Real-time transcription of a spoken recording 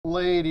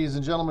Ladies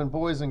and gentlemen,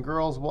 boys and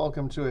girls,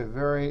 welcome to a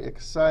very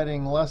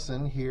exciting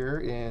lesson here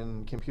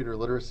in computer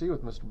literacy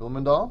with Mr.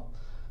 Blumendahl.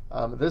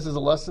 This is a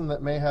lesson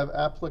that may have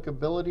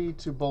applicability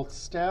to both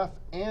staff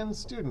and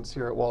students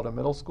here at Walden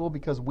Middle School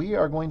because we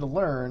are going to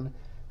learn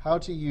how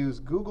to use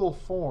Google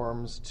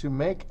Forms to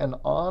make an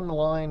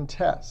online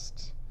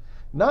test.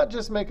 Not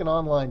just make an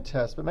online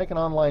test, but make an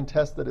online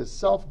test that is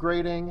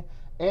self-grading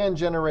and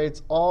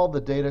generates all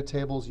the data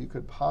tables you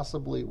could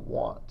possibly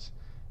want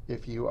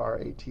if you are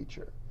a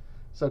teacher.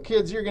 So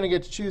kids, you're going to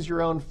get to choose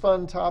your own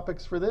fun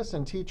topics for this,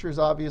 and teachers,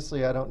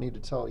 obviously, I don't need to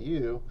tell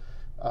you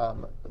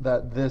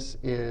that this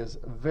is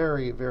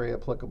very, very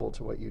applicable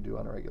to what you do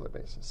on a regular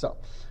basis. So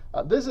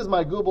this is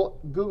my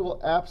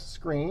Google Apps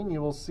screen.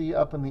 You will see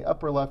up in the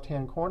upper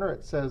left-hand corner,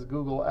 it says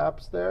Google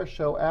Apps there,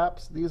 Show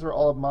Apps. These are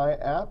all of my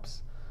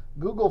apps.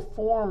 Google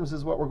Forms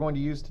is what we're going to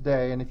use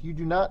today, and if you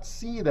do not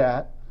see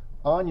that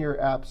on your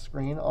app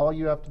screen, all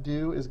you have to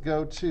do is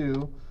go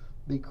to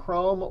the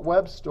Chrome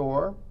Web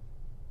Store,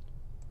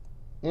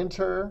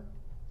 enter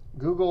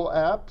Google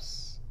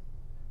Apps,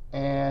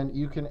 and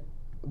you can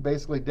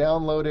basically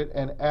download it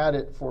and add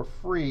it for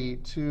free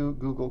to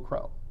Google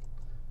Chrome.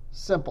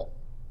 Simple.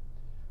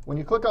 When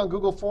you click on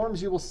Google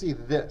Forms, you will see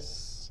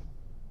this.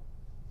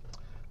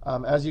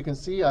 As you can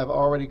see, I've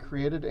already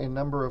created a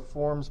number of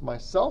forms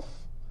myself.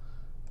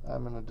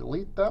 I'm going to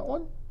delete that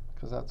one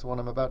because that's the one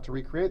I'm about to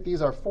recreate.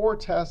 These are 4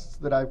 tests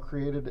that I've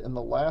created in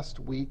the last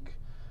week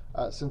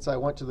since I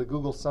went to the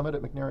Google Summit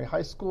at McNary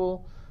High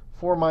School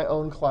for my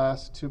own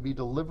class to be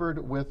delivered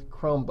with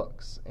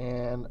Chromebooks.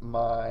 And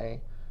my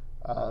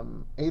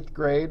 8th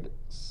grade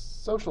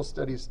social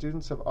studies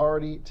students have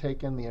already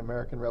taken the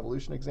American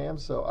Revolution exam,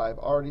 so I've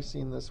already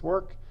seen this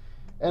work,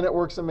 and it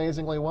works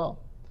amazingly well.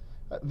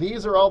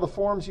 These are all the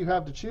forms you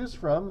have to choose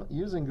from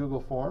using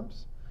Google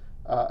Forms.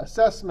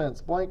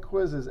 Assessments, blank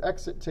quizzes,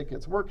 exit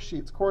tickets,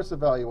 worksheets, course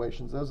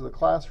evaluations. Those are the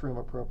classroom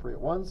appropriate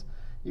ones.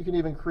 You can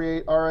even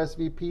create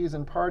RSVPs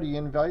and party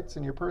invites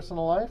in your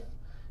personal life.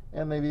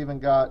 And they've even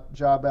got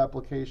job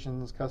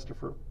applications,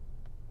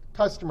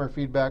 customer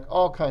feedback,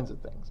 all kinds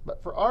of things.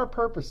 But for our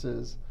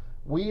purposes,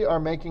 we are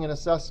making an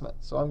assessment.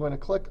 So I'm going to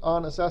click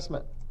on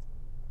Assessment.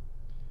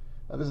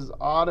 Now this is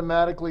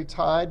automatically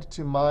tied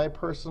to my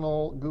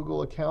personal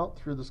Google account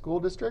through the school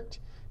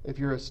district. If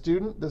you're a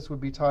student, this would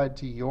be tied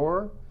to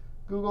your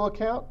Google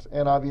account.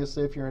 And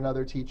obviously, if you're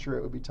another teacher,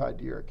 it would be tied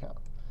to your account.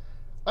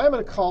 I'm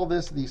going to call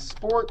this the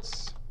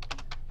Sports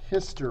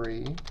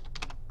History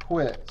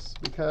Quiz,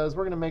 because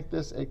we're going to make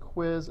this a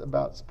quiz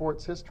about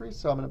sports history.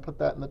 So I'm going to put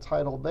that in the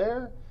title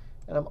there,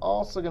 and I'm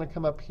also going to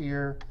come up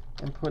here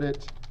and put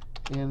it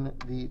in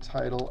the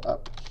title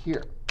up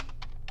here.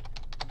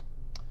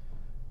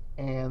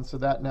 And so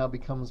that now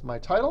becomes my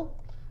title.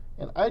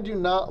 And I do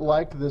not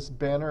like this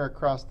banner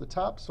across the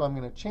top, so I'm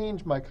going to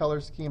change my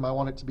color scheme. I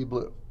want it to be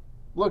blue.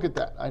 Look at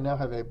that. I now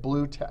have a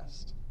blue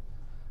test.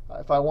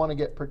 If I want to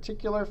get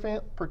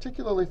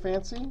particularly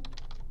fancy,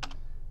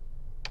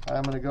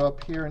 I'm going to go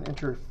up here and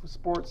enter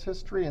sports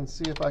history and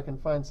see if I can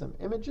find some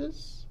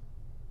images.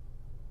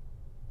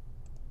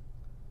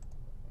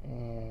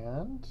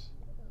 And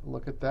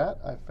look at that.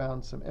 I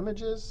found some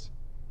images.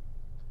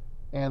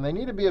 And they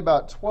need to be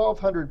about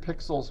 1,200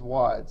 pixels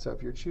wide. So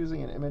if you're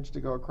choosing an image to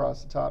go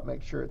across the top,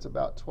 make sure it's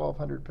about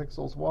 1,200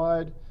 pixels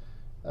wide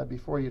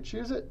before you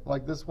choose it.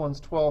 Like this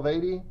one's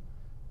 1280.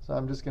 So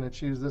I'm just going to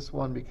choose this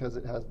one because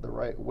it has the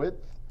right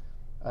width.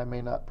 I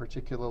may not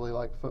particularly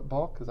like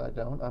football because I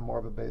don't. I'm more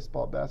of a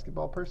baseball,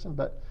 basketball person.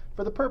 But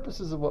for the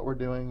purposes of what we're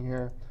doing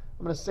here,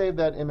 I'm going to save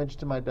that image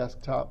to my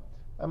desktop.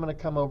 I'm going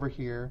to come over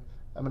here.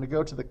 I'm going to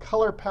go to the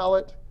color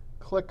palette,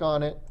 click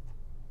on it,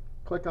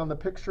 click on the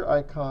picture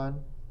icon,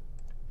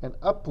 and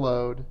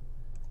upload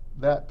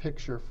that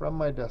picture from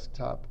my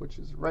desktop, which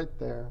is right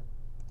there.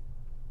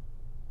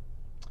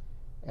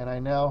 And I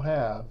now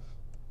have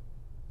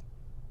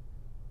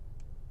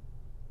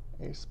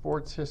a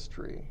sports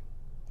history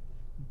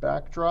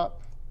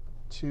backdrop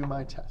to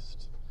my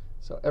test.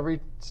 So every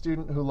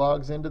student who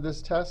logs into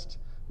this test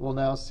will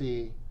now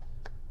see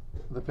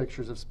the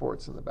pictures of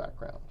sports in the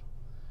background.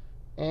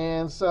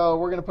 And so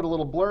we're going to put a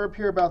little blurb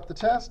here about the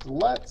test.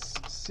 Let's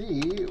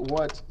see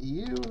what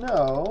you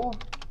know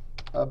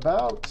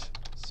about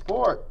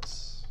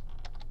sports.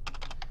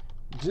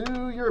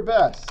 Do your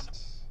best.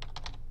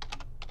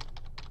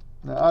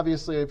 Now,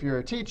 obviously, if you're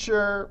a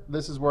teacher,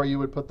 this is where you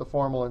would put the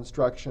formal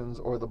instructions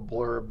or the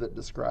blurb that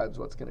describes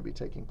what's going to be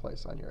taking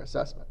place on your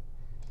assessment.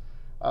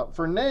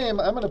 For name,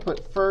 I'm going to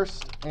put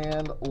first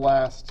and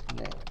last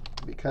name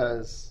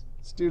because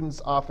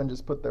students often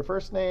just put their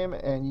first name,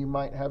 and you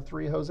might have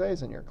 3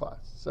 Jose's in your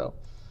class. So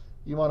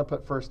you want to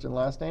put first and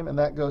last name, and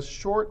that goes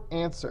short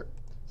answer.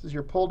 This is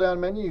your pull-down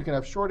menu. You can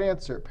have short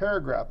answer,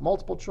 paragraph,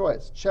 multiple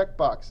choice, check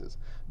boxes,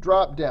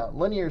 drop down,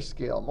 linear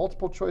scale,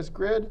 multiple choice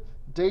grid,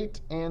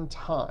 date and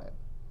time.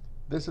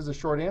 This is a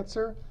short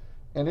answer,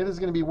 and it is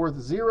going to be worth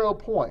 0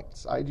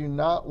 points. I do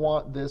not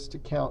want this to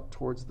count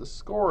towards the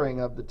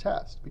scoring of the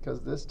test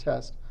because this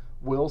test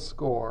will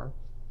score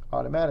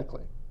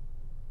automatically.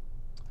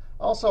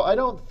 Also, I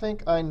don't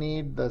think I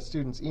need the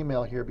student's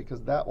email here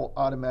because that will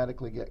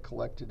automatically get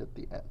collected at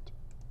the end.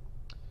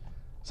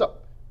 So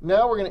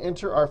now we're going to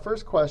enter our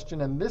first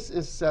question, and this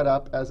is set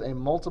up as a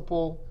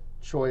multiple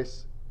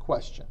choice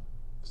question.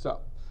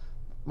 So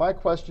my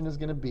question is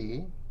going to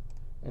be,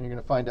 and you're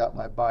going to find out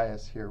my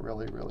bias here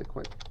really, really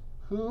quick.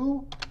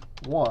 Who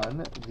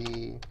won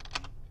the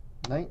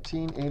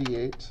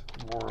 1988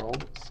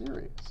 World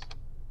Series?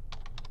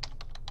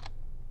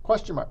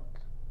 Question mark.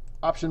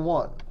 Option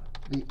 1,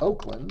 the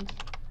Oakland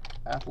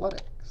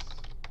Athletics.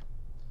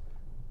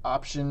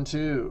 Option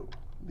 2,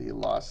 the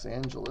Los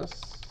Angeles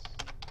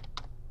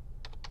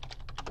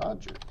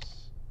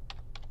Dodgers.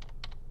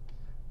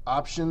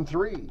 Option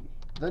 3,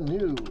 the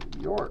New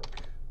York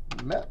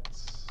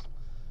Mets.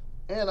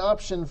 And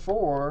option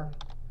 4,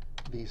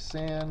 the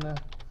San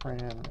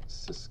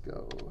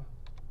Francisco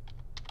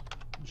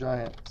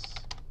Giants.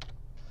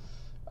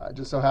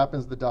 Just so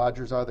happens the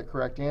Dodgers are the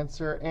correct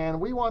answer, and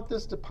we want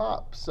this to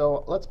pop.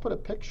 So let's put a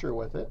picture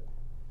with it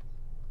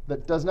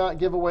that does not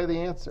give away the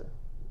answer.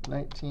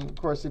 19. Of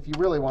course, if you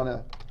really want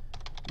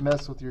to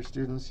mess with your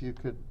students, you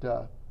could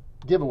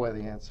give away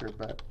the answer,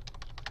 but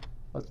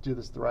let's do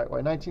this the right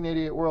way.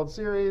 1988 World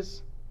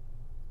Series.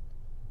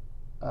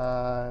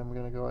 I'm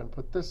going to go ahead and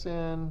put this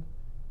in.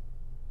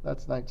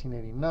 That's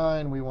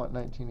 1989. We want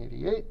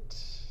 1988.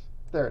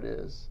 There it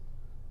is.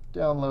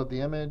 Download the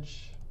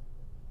image.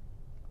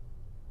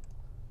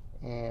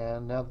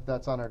 And now that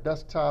that's on our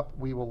desktop,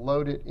 we will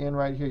load it in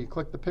right here. You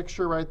click the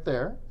picture right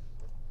there.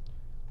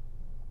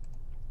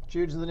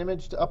 Choose an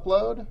image to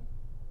upload.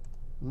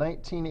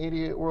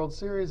 1988 World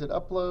Series, it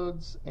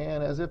uploads,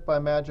 and as if by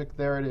magic,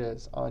 there it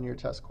is on your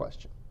test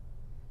question.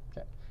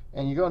 Okay.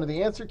 And you go into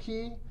the answer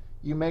key,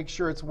 you make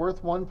sure it's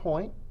worth 1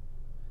 point.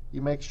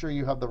 You make sure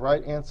you have the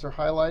right answer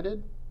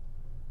highlighted.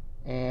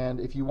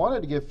 And if you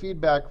wanted to give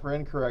feedback for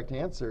incorrect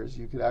answers,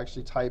 you could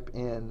actually type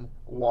in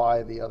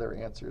why the other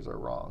answers are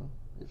wrong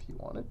if you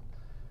wanted.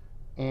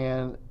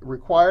 And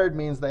required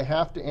means they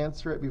have to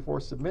answer it before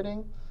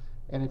submitting.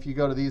 And if you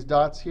go to these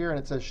dots here and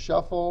it says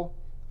shuffle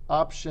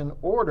option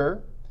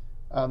order,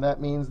 that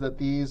means that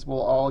these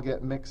will all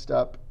get mixed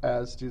up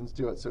as students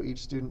do it. So each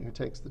student who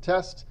takes the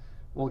test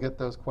will get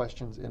those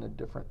questions in a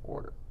different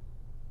order.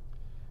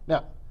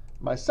 Now,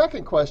 my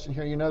second question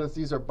here, you notice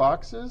these are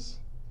boxes.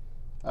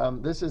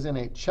 This is in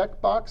a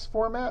checkbox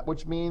format,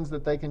 which means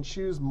that they can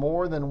choose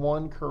more than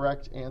one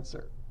correct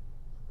answer.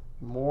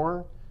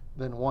 More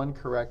than one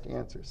correct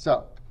answer.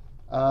 So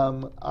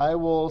I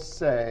will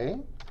say,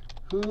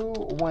 who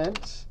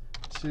went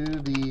to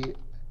the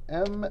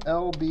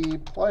MLB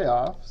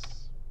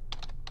playoffs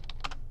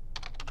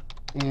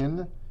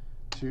in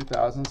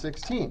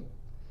 2016?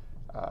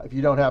 If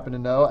you don't happen to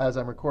know, as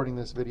I'm recording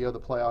this video, the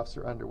playoffs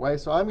are underway.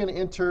 So I'm going to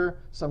enter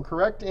some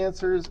correct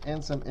answers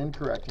and some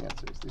incorrect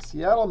answers. The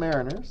Seattle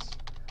Mariners,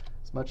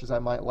 as much as I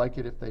might like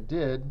it if they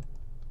did,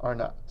 are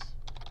not.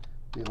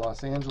 The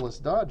Los Angeles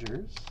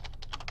Dodgers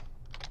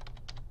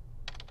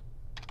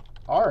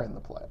are in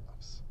the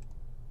playoffs.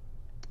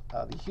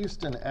 The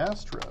Houston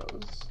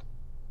Astros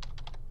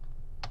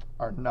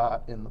are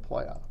not in the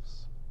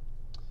playoffs.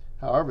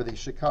 However, the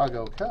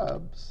Chicago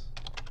Cubs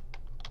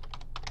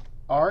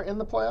are in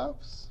the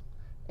playoffs,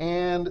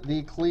 and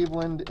the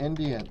Cleveland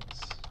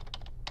Indians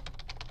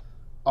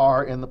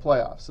are in the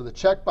playoffs. So the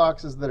check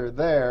boxes that are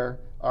there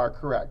are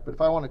correct. But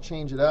if I want to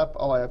change it up,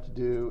 all I have to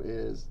do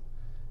is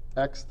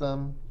X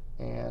them,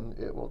 and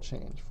it will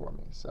change for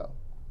me. So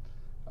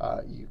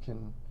you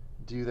can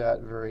do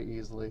that very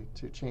easily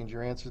to change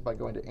your answers by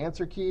going to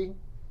answer key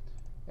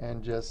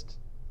and just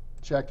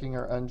checking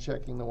or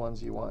unchecking the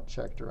ones you want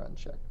checked or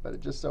unchecked. But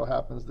it just so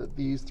happens that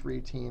these three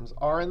teams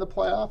are in the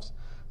playoffs.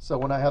 So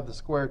when I have the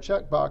square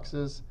check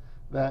boxes,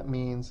 that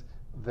means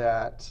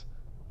that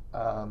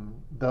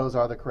those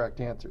are the correct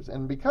answers.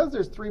 And because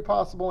there's three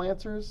possible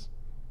answers,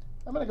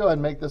 I'm going to go ahead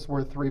and make this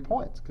worth 3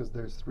 points because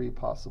there's three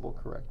possible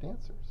correct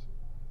answers.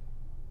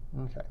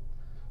 Okay.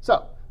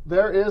 So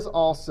there is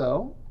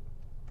also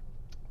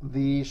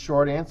the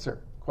short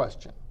answer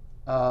question.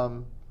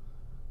 So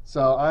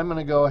I'm going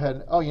to go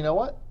ahead. Oh, you know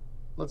what?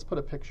 Let's put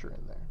a picture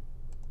in there.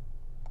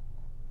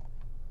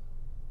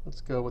 Let's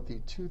go with the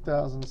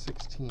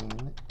 2016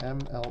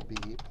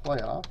 MLB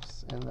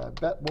playoffs, and I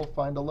bet we'll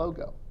find a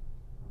logo.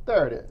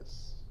 There it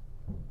is.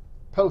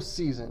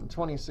 Postseason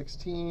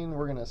 2016.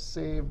 We're going to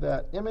save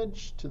that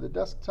image to the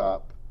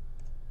desktop,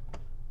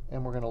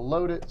 and we're going to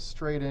load it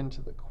straight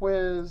into the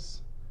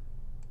quiz.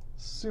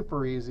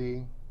 Super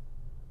easy.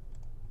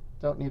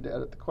 Don't need to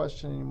edit the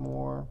question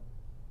anymore.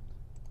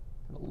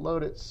 I'm going to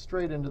load it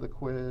straight into the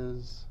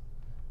quiz.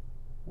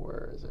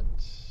 Where is it?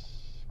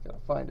 Got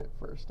to find it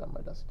first on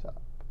my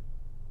desktop.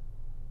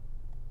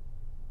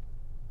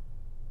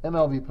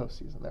 MLB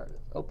postseason, there it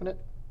is. Open it,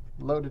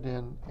 load it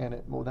in, and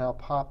it will now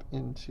pop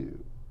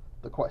into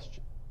the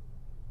question.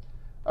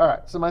 All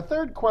right, so my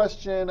third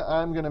question,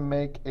 I'm going to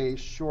make a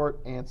short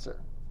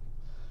answer.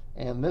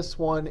 And this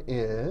one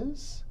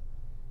is,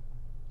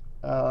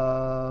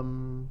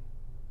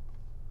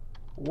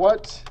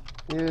 what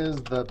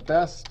is the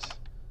best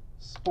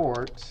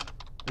sport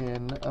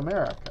in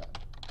America?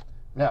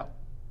 Now,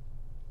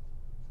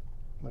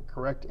 the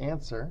correct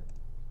answer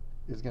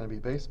is going to be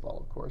baseball,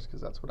 of course,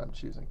 because that's what I'm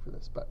choosing for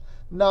this, but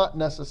not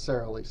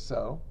necessarily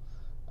so.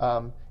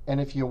 And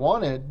if you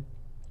wanted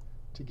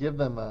to give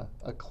them a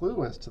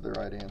clue as to the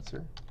right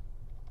answer,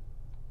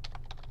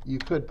 you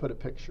could put a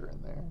picture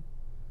in there.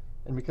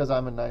 And because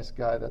I'm a nice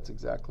guy, that's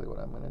exactly what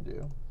I'm going to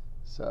do.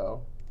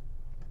 So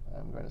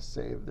I'm going to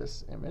save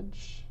this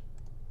image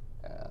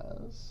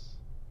as,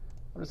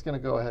 I'm just going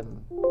to go ahead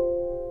and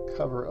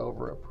cover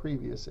over a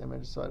previous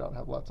image so I don't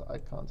have lots of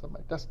icons on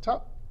my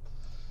desktop.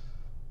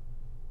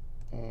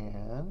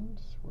 And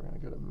we're going to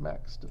go to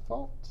Max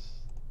Default.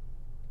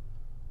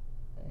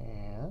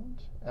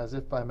 And as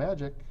if by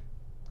magic,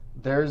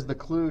 there's the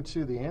clue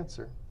to the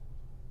answer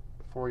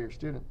for your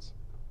students.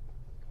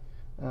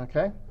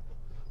 Okay?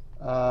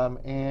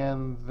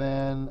 And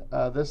then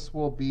this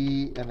will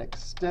be an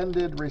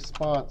extended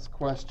response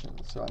question.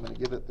 So I'm going to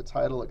give it the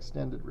title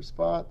Extended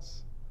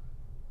Response.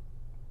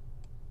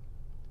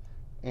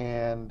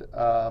 And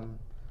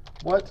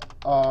what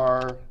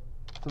are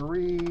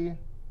 3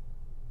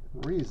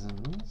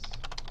 reasons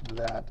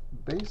that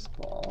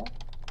baseball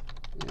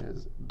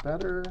is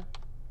better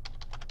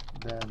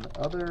than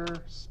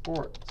other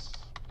sports?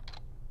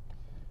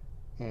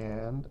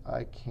 And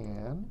I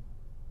can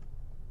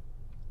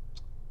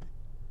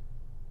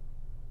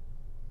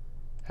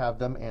have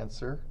them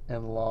answer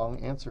in long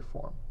answer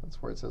form.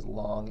 That's where it says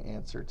long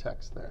answer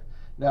text there.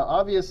 Now,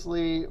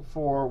 obviously,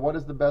 for what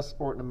is the best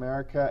sport in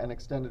America and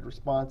extended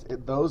response,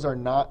 those are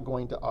not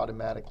going to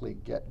automatically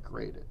get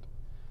graded.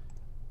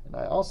 And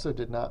I also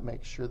did not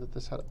make sure that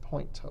this had a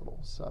point total,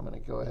 so I'm going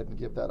to go ahead and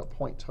give that a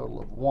point total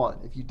of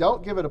 1. If you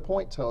don't give it a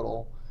point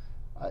total,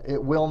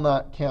 it will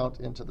not count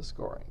into the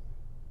scoring.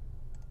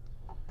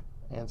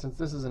 And since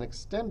this is an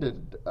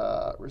extended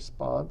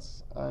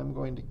response, I'm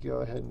going to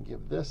go ahead and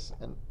give this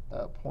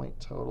a point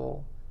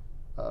total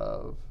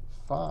of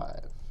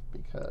 5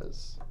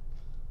 because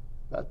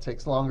that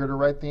takes longer to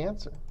write the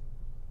answer.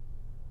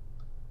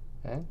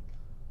 Okay?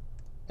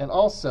 And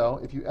also,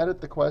 if you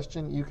edit the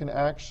question, you can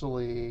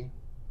actually,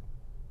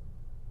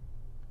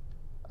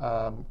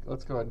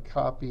 let's go ahead and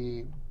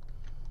copy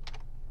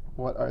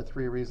what are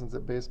 3 reasons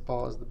that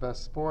baseball is the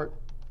best sport,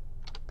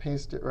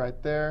 paste it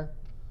right there,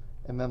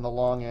 and then the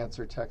long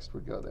answer text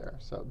would go there.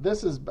 So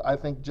this is, I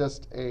think,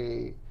 just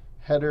a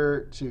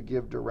header to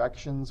give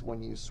directions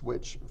when you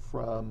switch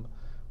from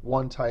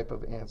one type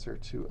of answer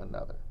to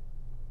another.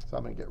 So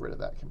I'm going to get rid of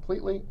that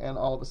completely, and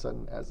all of a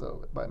sudden, as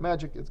though by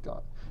magic, it's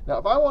gone. Now,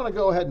 if I want to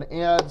go ahead and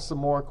add some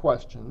more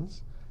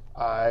questions,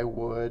 I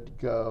would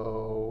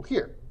go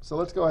here. So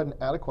let's go ahead and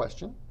add a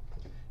question.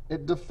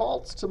 It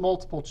defaults to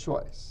multiple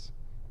choice,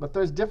 but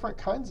there's different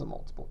kinds of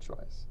multiple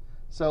choice.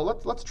 So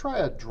let's try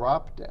a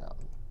drop down.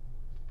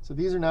 So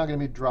these are now going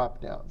to be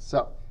drop downs.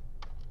 So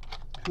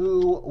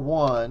who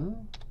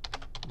won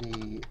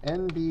the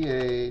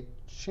NBA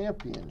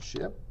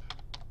championship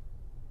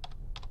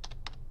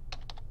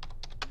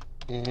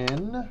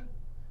in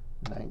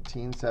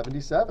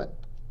 1977?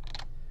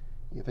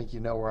 You think you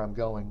know where I'm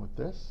going with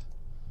this?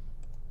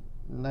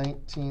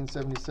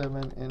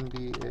 1977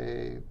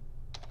 NBA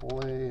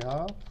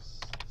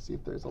playoffs. See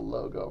if there's a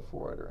logo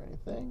for it or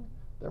anything.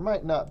 There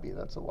might not be.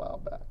 That's a while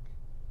back.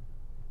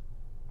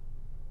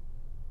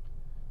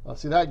 Well,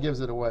 see, that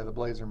gives it away. The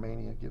Blazer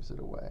Mania gives it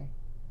away.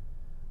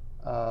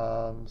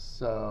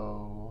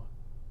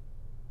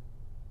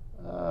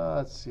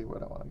 Let's see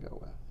what I want to go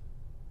with.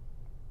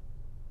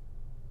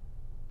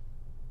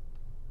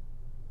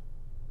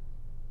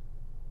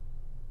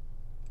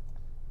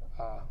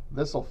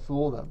 This will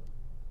fool them.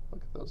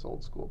 Look at those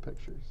old school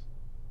pictures.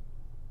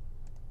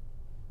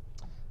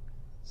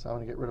 So I'm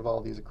going to get rid of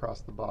all these across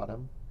the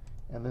bottom.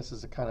 And this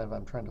is a kind of,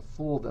 I'm trying to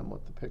fool them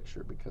with the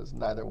picture because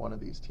neither one of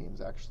these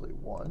teams actually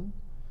won.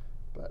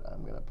 But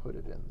I'm going to put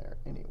it in there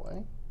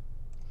anyway.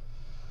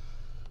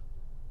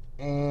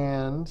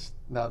 And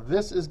now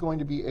this is going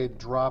to be a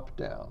drop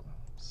down.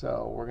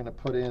 So we're going to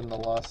put in the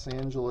Los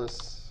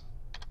Angeles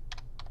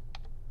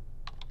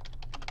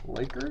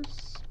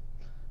Lakers.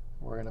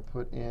 We're going to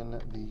put in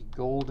the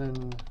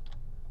Golden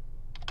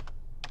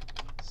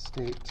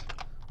State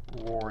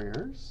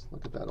Warriors.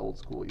 Look at that old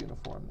school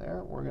uniform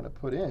there. We're going to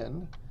put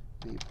in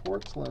the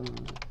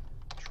Portland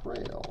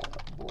Trail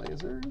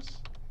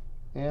Blazers.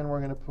 And we're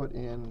going to put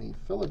in the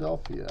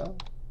Philadelphia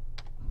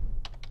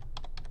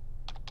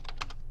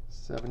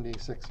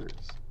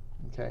 76ers.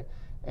 Okay?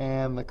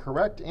 And the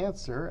correct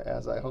answer,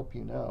 as I hope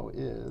you know,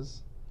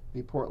 is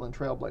the Portland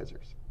Trail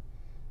Blazers.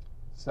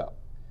 So,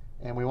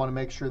 and we want to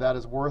make sure that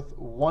is worth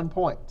 1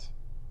 point.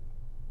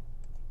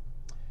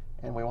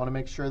 And we want to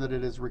make sure that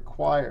it is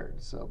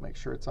required. So make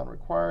sure it's on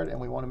required. And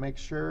we want to make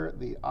sure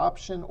the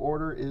option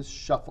order is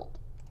shuffled.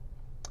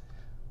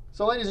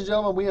 So ladies and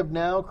gentlemen, we have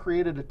now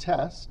created a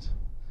test.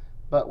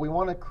 But we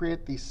want to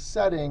create the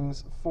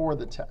settings for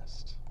the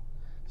test.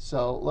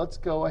 So let's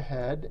go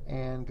ahead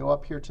and go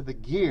up here to the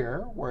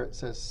gear where it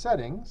says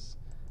settings.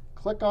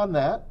 Click on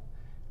that.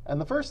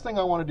 And the first thing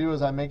I want to do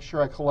is I make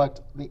sure I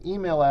collect the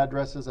email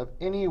addresses of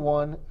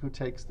anyone who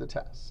takes the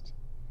test.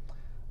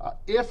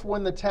 If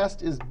when the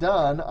test is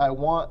done, I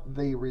want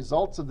the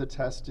results of the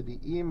test to be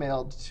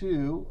emailed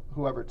to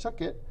whoever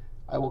took it,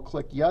 I will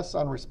click yes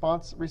on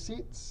response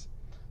receipts.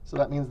 So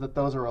that means that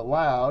those are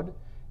allowed.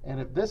 And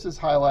if this is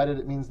highlighted,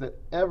 it means that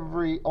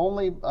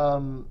only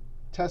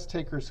test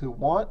takers who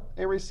want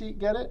a receipt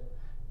get it.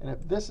 And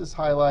if this is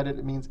highlighted,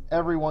 it means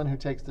everyone who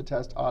takes the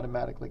test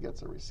automatically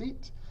gets a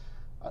receipt.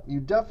 You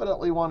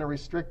definitely want to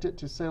restrict it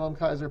to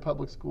Salem-Keizer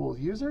Public Schools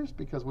users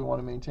because we want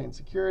to maintain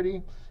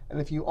security. And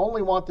if you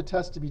only want the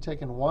test to be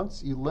taken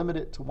once, you limit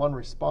it to one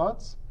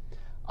response.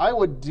 I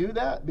would do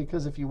that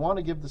because if you want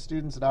to give the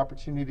students an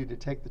opportunity to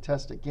take the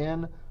test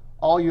again,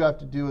 all you have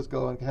to do is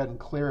go ahead and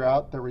clear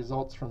out the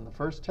results from the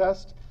first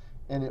test,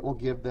 and it will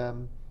give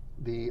them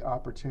the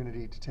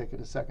opportunity to take it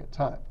a second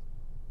time.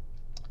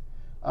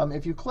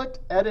 If you clicked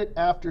Edit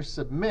after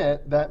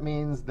Submit, that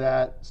means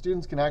that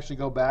students can actually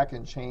go back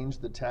and change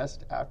the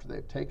test after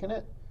they've taken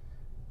it.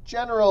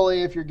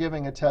 Generally, if you're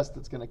giving a test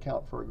that's going to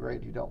count for a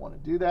grade, you don't want to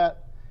do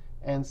that.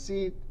 And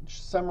see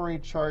summary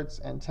charts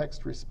and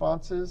text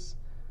responses.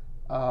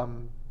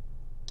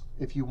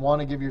 If you want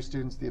to give your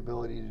students the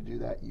ability to do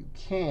that, you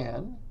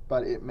can,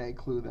 but it may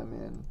clue them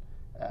in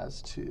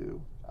as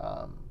to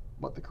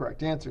what the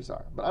correct answers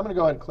are. But I'm going to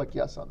go ahead and click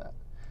yes on that.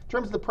 In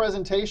terms of the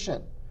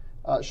presentation,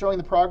 showing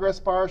the progress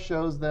bar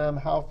shows them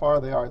how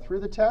far they are through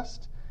the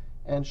test,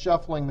 and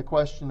shuffling the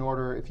question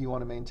order if you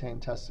want to maintain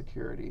test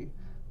security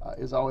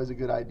is always a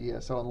good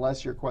idea. So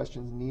unless your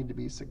questions need to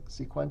be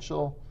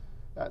sequential,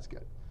 that's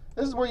good.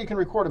 This is where you can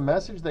record a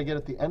message they get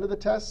at the end of the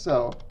test.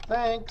 So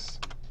thanks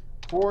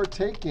for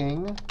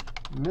taking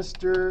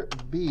Mr.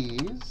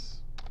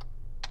 B's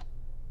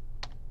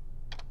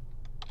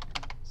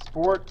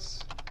sports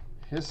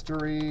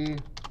history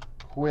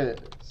quiz!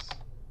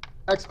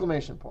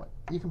 Exclamation point.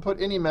 You can put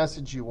any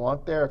message you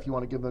want there. If you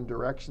want to give them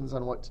directions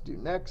on what to do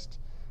next,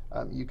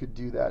 you could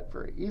do that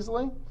very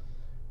easily.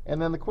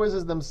 And then the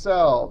quizzes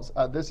themselves.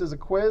 This is a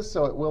quiz,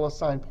 so it will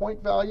assign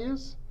point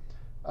values.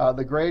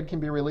 The grade can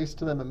be released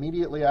to them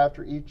immediately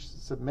after each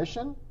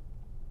submission.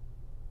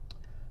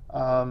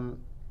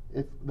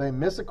 If they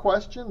miss a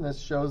question, this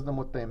shows them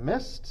what they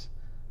missed.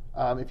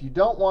 If you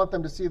don't want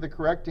them to see the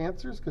correct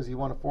answers because you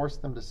want to force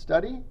them to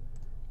study,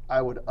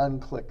 I would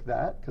unclick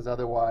that, because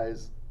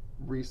otherwise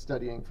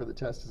restudying for the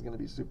test is going to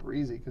be super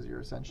easy because you're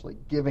essentially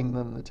giving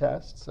them the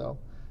test. So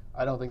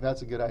I don't think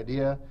that's a good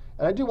idea.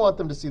 And I do want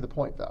them to see the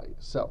point values.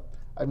 So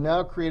I've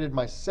now created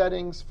my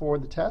settings for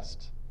the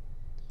test.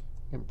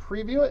 You can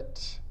preview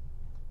it.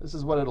 This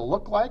is what it'll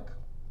look like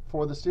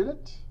for the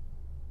student.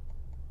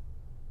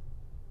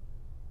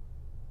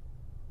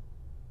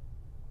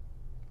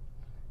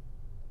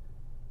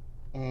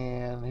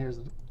 And here's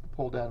the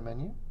pull-down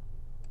menu.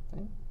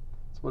 Okay.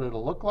 That's what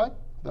it'll look like.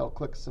 They'll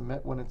click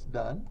Submit when it's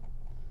done.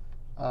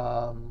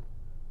 I'm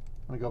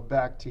going to go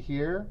back to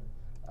here.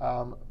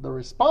 The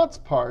response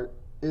part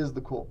is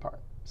the cool part.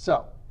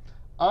 So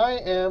I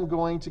am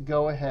going to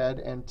go ahead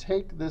and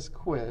take this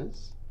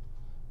quiz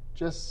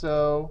just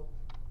so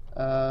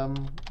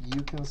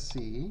you can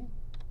see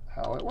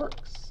how it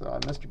works. So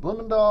I'm Mr.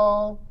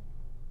 Blumendahl.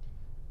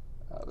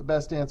 The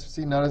best answer,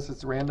 see, notice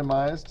it's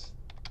randomized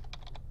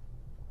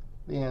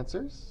the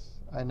answers.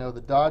 I know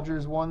the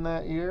Dodgers won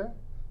that year.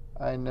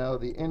 I know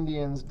the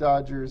Indians,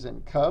 Dodgers,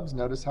 and Cubs.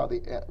 Notice how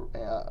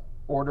the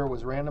order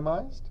was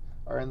randomized,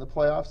 are in the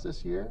playoffs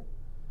this year.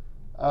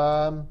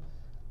 I'm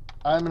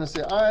going to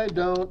say I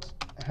don't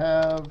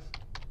have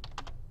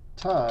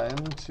time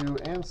to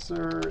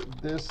answer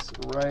this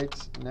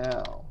right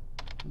now.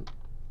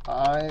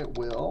 I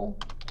will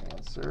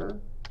answer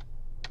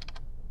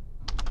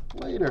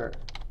later.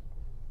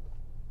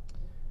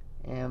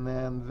 And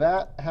then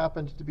that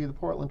happened to be the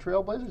Portland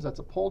Trail Blazers. That's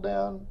a pull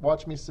down.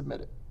 Watch me submit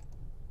it.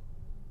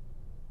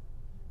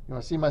 You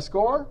want to see my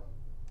score?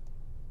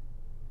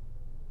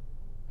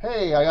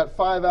 Hey, I got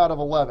 5 out of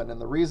 11.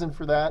 And the reason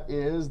for that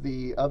is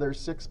the other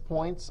 6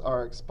 points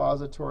are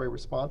expository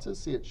responses.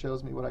 See, it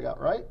shows me what I got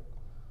right.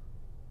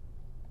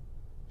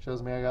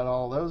 Shows me I got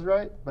all those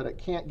right. But it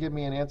can't give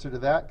me an answer to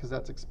that because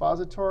that's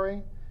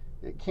expository.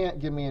 It can't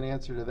give me an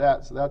answer to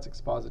that, so that's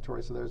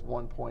expository. So there's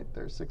 1 point,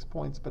 there's 6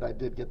 points, but I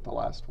did get the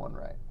last one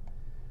right.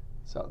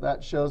 So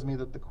that shows me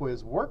that the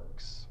quiz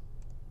works.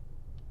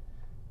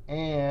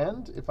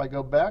 And if I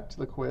go back to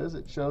the quiz,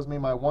 it shows me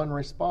my one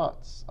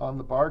response on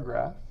the bar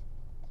graph.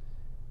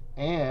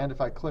 And if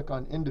I click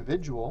on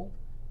individual,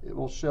 it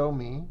will show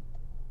me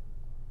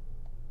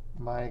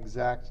my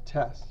exact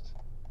test.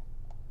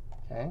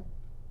 Okay?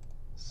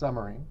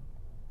 Summary.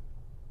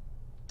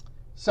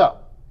 So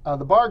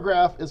the bar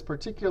graph is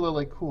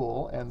particularly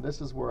cool, and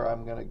this is where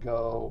I'm going to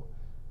go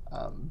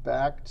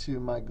back to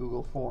my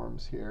Google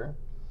Forms here.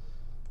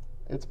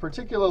 It's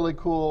particularly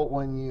cool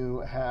when you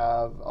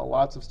have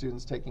lots of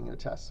students taking a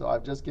test. So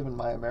I've just given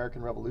my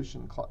American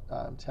Revolution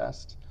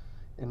test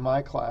in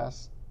my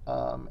class,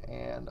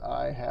 and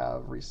I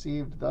have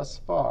received thus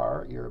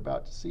far, you're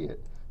about to see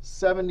it,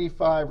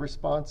 75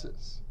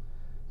 responses.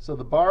 So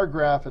the bar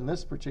graph in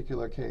this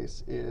particular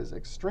case is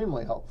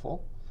extremely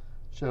helpful.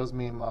 Shows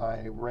me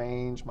my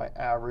range, my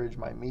average,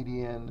 my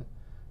median,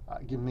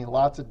 Giving me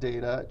lots of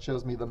data. It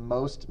shows me the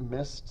most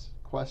missed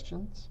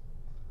questions.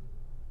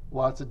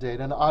 Lots of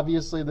data. And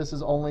obviously this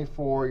is only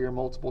for your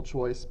multiple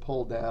choice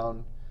pull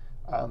down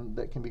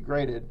that can be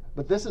graded.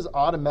 But this is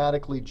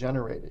automatically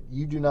generated.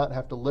 You do not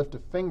have to lift a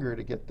finger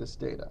to get this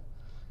data.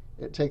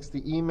 It takes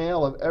the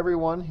email of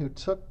everyone who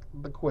took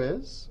the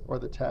quiz or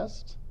the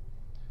test.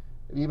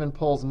 It even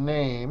pulls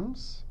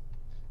names.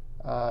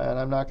 And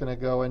I'm not going to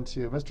go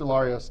into, Mr.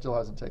 Lario still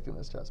hasn't taken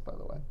this test, by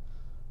the way.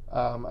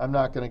 I'm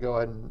not going to go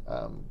ahead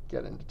and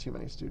get into too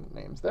many student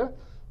names there.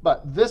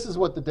 But this is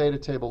what the data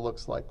table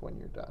looks like when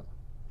you're done.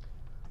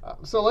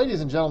 So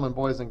ladies and gentlemen,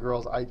 boys and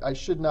girls, I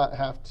should not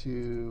have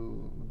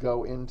to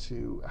go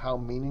into how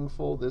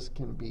meaningful this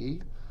can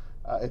be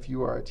if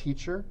you are a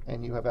teacher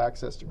and you have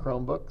access to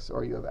Chromebooks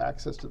or you have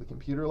access to the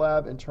computer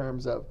lab, in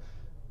terms of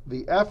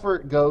the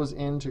effort goes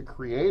into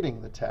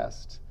creating the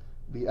test.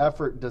 The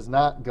effort does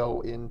not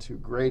go into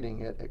grading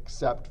it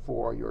except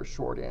for your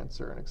short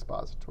answer and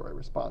expository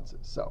responses.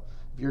 So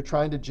if you're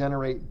trying to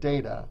generate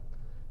data,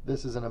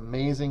 this is an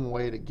amazing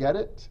way to get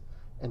it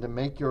and to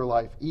make your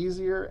life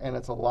easier, and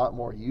it's a lot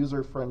more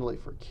user-friendly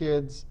for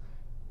kids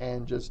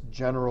and just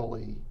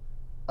generally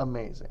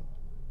amazing.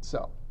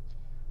 So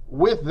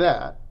with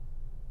that,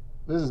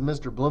 this is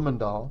Mr.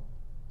 Blumendahl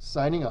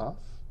signing off.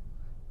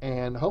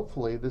 And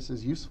hopefully this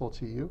is useful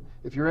to you.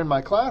 If you're in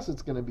my class,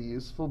 it's going to be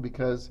useful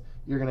because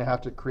you're going to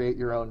have to create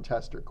your own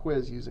test or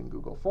quiz using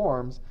Google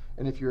Forms.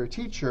 And if you're a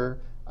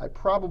teacher, I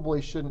probably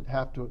shouldn't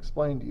have to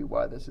explain to you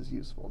why this is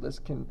useful. This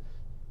can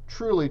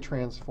truly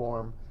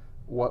transform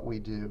what we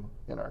do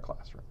in our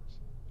classrooms.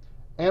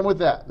 And with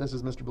that, this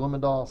is Mr.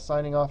 Blumendahl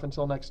signing off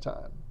until next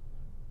time.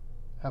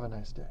 Have a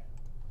nice day.